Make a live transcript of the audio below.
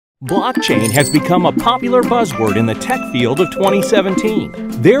Blockchain has become a popular buzzword in the tech field of 2017.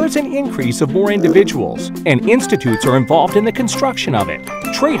 There is an increase of more individuals, and institutes are involved in the construction of it.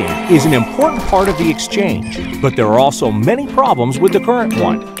 Trading is an important part of the exchange, but there are also many problems with the current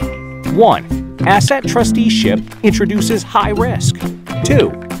one. 1. Asset trusteeship introduces high risk.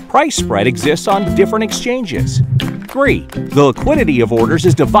 2. Price spread exists on different exchanges. 3. The liquidity of orders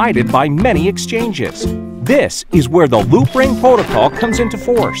is divided by many exchanges. This is where the Loopring protocol comes into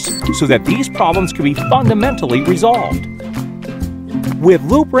force, so that these problems can be fundamentally resolved. With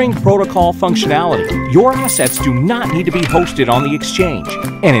Loopring protocol functionality, your assets do not need to be hosted on the exchange,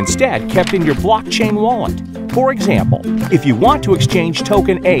 and instead kept in your blockchain wallet. For example, if you want to exchange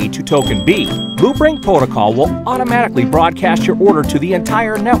token A to token B, Loopring protocol will automatically broadcast your order to the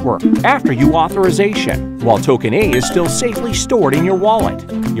entire network after you authorization, while token A is still safely stored in your wallet.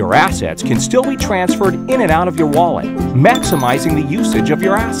 Your assets can still be transferred in and out of your wallet, maximizing the usage of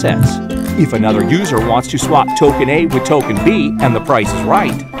your assets. If another user wants to swap token A with token B and the price is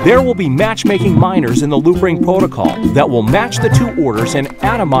right, there will be matchmaking miners in the Loopring protocol that will match the two orders and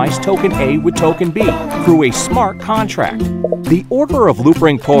atomize token A with token B through a smart contract. The order of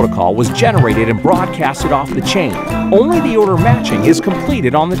Loopring protocol was generated and broadcasted off the chain. Only the order matching is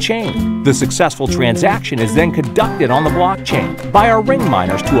completed on the chain. The successful transaction is then conducted on the blockchain by our ring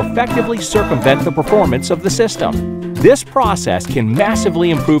miners to effectively circumvent the performance of the system. This process can massively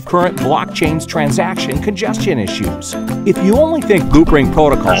improve current blockchain's transaction congestion issues. If you only think Loopring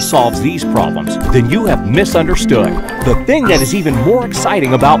protocol solves these problems, then you have misunderstood. The thing that is even more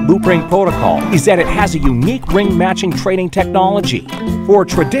exciting about Loopring protocol is that it has a unique ring matching trading technology. For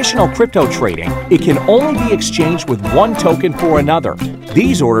traditional crypto trading, it can only be exchanged with one token for another.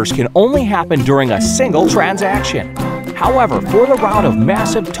 These orders can only happen during a single transaction. However, for the route of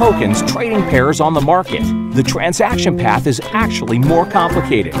massive tokens trading pairs on the market, the transaction path is actually more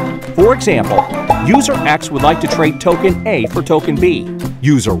complicated. For example, user X would like to trade token A for token B.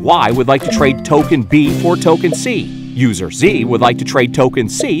 User Y would like to trade token B for token C. User Z would like to trade token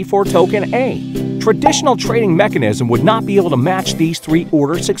C for token A. Traditional trading mechanism would not be able to match these three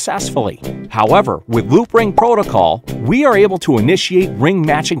orders successfully. However, with Loopring protocol, we are able to initiate ring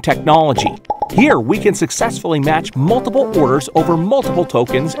matching technology. Here, we can successfully match multiple orders over multiple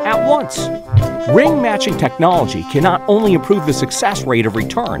tokens at once. Ring matching technology can not only improve the success rate of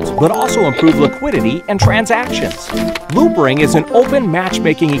returns, but also improve liquidity and transactions. Loopring is an open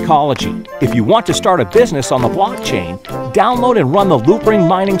matchmaking ecology. If you want to start a business on the blockchain, download and run the Loopring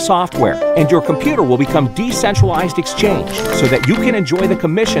mining software, and your computer will become decentralized exchange so that you can enjoy the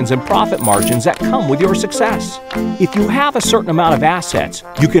commissions and profit margins that come with your success. If you have a certain amount of assets,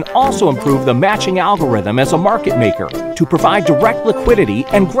 you can also improve the matching algorithm as a market maker to provide direct liquidity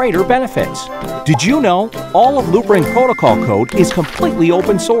and greater benefits. Did you know all of Loopring protocol code is completely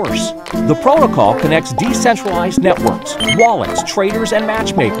open source? The protocol connects decentralized networks, wallets, traders, and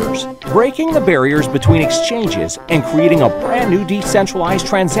matchmakers, breaking the barriers between exchanges and creating a brand new decentralized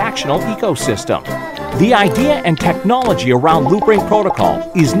transactional ecosystem. The idea and technology around Loopring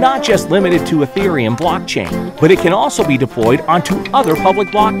protocol is not just limited to Ethereum blockchain, but it can also be deployed onto other public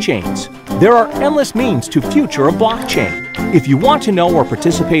blockchains. There are endless means to future of blockchain. If you want to know or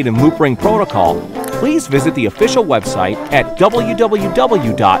participate in Loopring protocol, please visit the official website at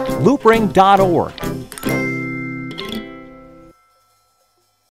www.loopring.org.